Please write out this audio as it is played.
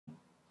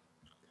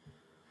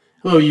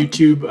Hello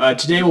YouTube.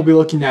 Today we'll be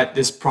looking at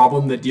this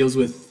problem that deals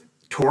with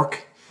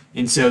torque.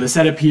 And so the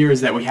setup here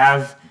is that we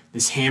have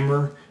this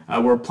hammer.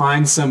 We're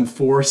applying some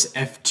force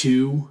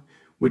F2,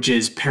 which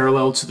is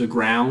parallel to the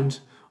ground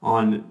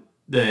on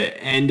the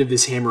end of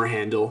this hammer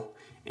handle.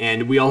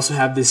 And we also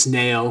have this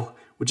nail,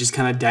 which is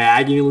kind of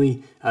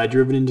diagonally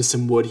driven into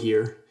some wood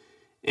here.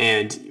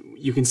 And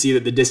you can see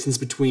that the distance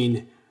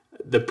between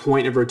the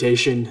point of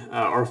rotation,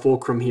 our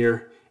fulcrum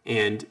here,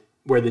 and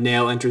where the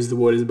nail enters the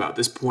wood is about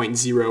this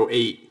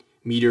 0.08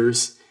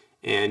 meters,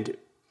 and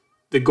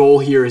the goal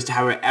here is to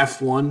have an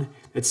F1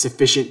 that's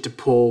sufficient to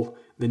pull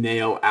the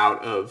nail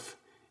out of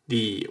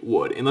the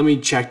wood. And let me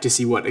check to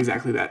see what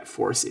exactly that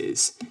force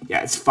is.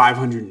 Yeah, it's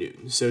 500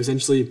 newtons. So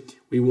essentially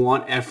we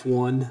want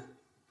F1,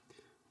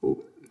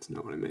 oh, that's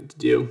not what I meant to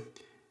do.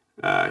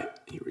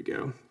 Here we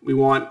go. We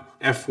want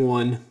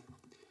F1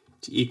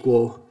 to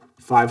equal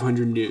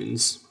 500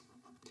 newtons.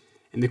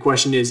 And the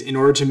question is, in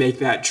order to make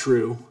that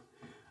true,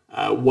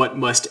 what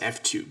must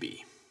F2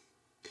 be?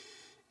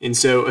 And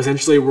so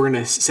essentially we're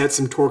going to set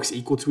some torques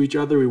equal to each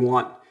other. We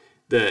want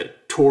the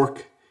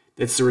torque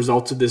that's the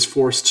result of this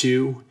force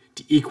 2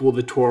 to equal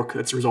the torque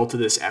that's the result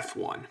of this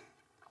F1.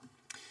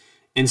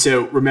 And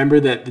so remember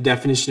that the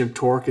definition of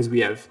torque is we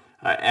have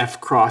F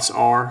cross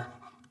R.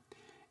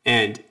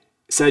 And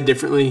said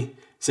differently,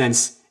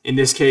 since in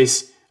this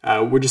case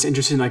we're just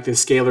interested in like the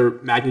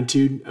scalar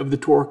magnitude of the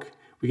torque,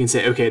 we can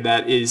say, okay,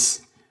 that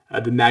is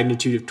the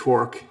magnitude of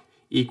torque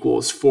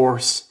equals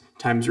force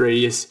times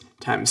radius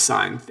times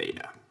sine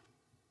theta.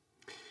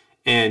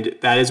 And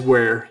that is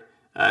where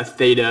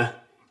theta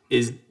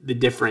is the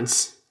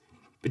difference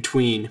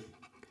between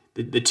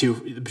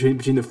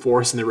between the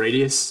force and the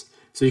radius.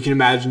 So you can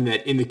imagine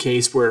that in the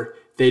case where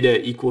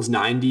theta equals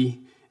 90,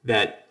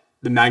 that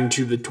the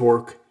magnitude of the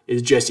torque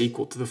is just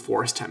equal to the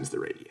force times the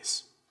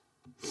radius.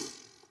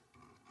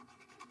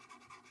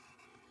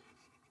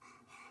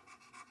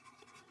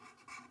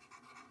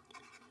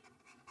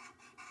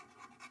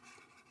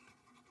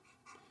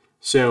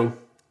 So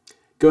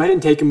go ahead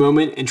and take a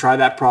moment and try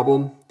that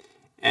problem.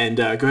 And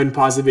go ahead and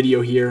pause the video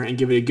here and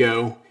give it a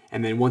go.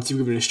 And then once you've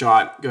given it a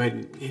shot, go ahead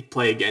and hit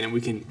play again and we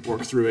can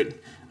work through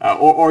it.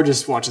 Or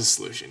just watch the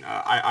solution.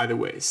 Either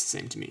way, it's the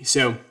same to me.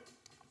 So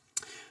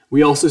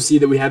we also see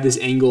that we have this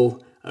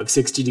angle of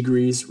 60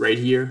 degrees right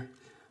here.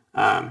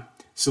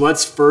 So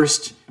let's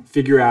first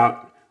figure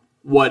out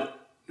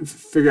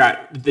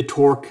the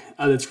torque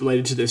that's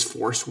related to this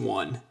force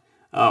 1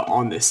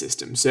 on this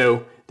system.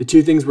 So the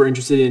two things we're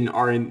interested in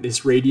are in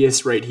this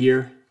radius right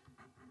here.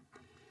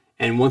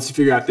 And once we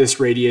figure out this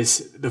radius,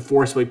 the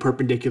force will be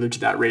perpendicular to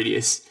that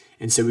radius.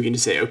 And so we can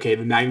just say, okay,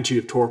 the magnitude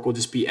of torque will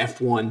just be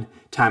F1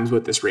 times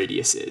what this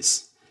radius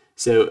is.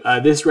 So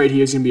this right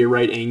here is going to be a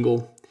right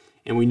angle.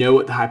 And we know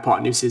what the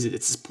hypotenuse is.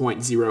 It's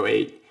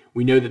 0.08.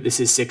 We know that this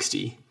is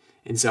 60.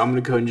 And so I'm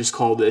going to go ahead and just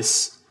call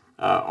this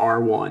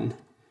R1.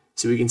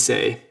 So we can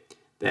say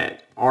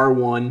that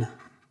R1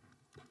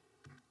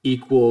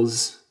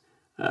 equals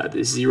the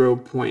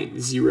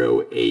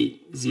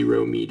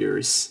 0.080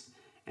 meters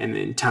and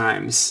then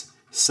times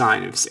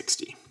sine of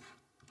 60,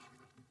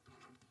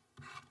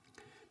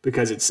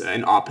 because it's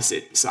an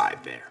opposite side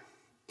there.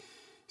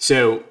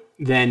 So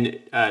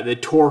then the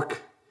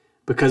torque,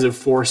 because of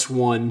force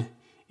 1,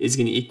 is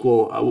going to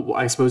equal,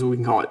 I suppose we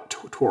can call it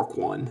torque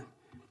 1.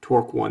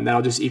 Torque 1,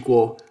 that'll just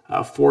equal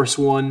force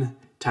 1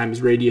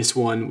 times radius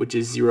 1, which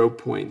is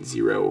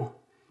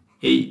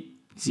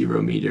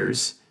 0.080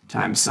 meters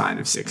times sine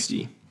of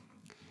 60.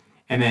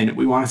 And then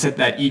we want to set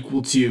that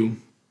equal to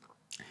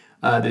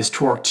this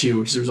torque 2,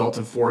 which is the result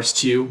of force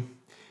 2.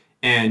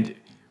 And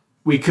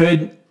we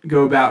could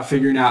go about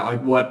figuring out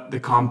like what the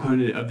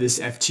component of this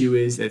F2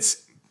 is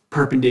that's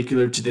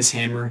perpendicular to this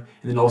hammer,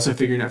 and then also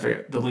figuring out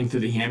the length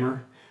of the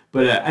hammer.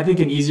 But I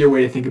think an easier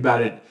way to think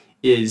about it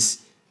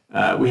is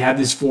we have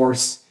this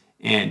force,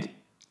 and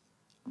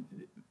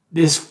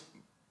this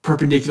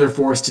perpendicular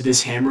force to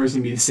this hammer is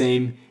going to be the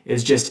same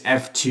as just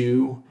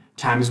F2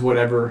 times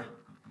whatever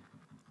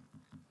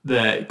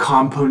the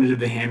component of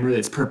the hammer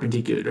that's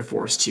perpendicular to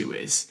force 2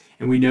 is.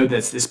 And we know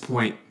that's this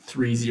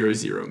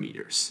 0.300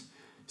 meters.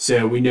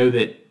 So we know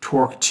that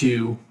torque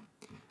 2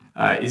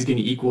 is going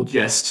to equal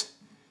just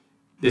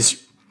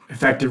this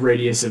effective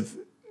radius of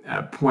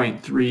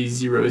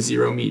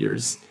 0.300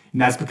 meters.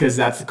 And that's because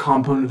that's the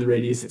component of the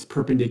radius that's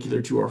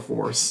perpendicular to our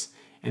force.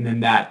 And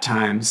then that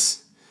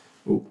times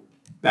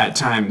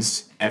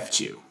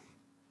F2.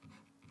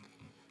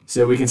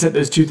 So we can set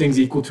those two things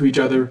equal to each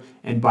other,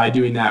 and by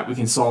doing that we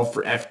can solve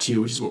for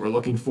F2, which is what we're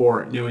looking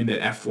for, knowing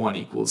that F1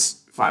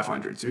 equals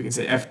 500. So we can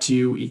say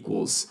F2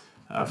 equals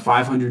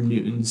 500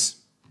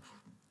 newtons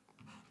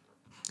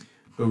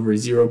over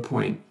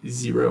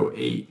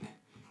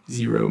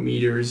 0.080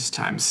 meters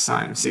times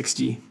sine of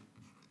 60.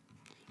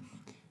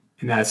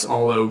 And that's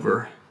all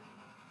over,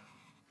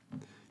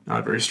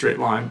 not a very straight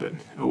line, but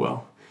oh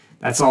well.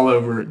 That's all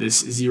over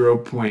this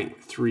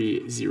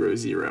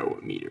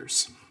 0.300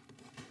 meters.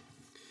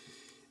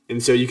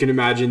 And so you can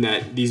imagine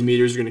that these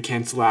meters are going to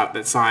cancel out,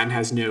 that sine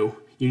has no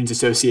units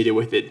associated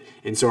with it,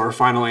 and so our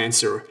final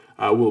answer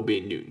will be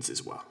in newtons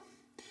as well.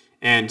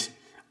 And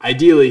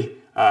ideally,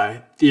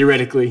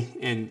 theoretically,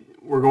 and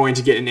we're going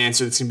to get an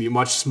answer that's going to be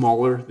much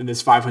smaller than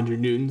this 500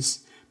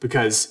 newtons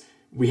because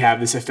we have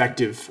this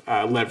effective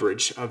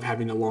leverage of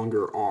having a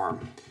longer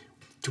arm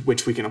to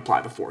which we can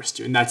apply the force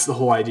to. And that's the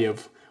whole idea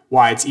of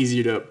why it's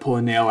easier to pull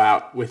a nail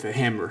out with a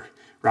hammer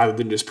rather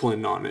than just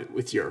pulling on it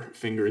with your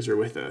fingers or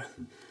with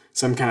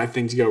some kind of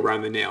thing to go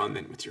around the nail and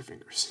then with your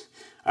fingers.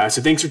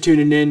 So thanks for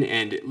tuning in,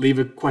 and leave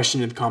a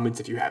question in the comments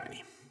if you have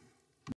any.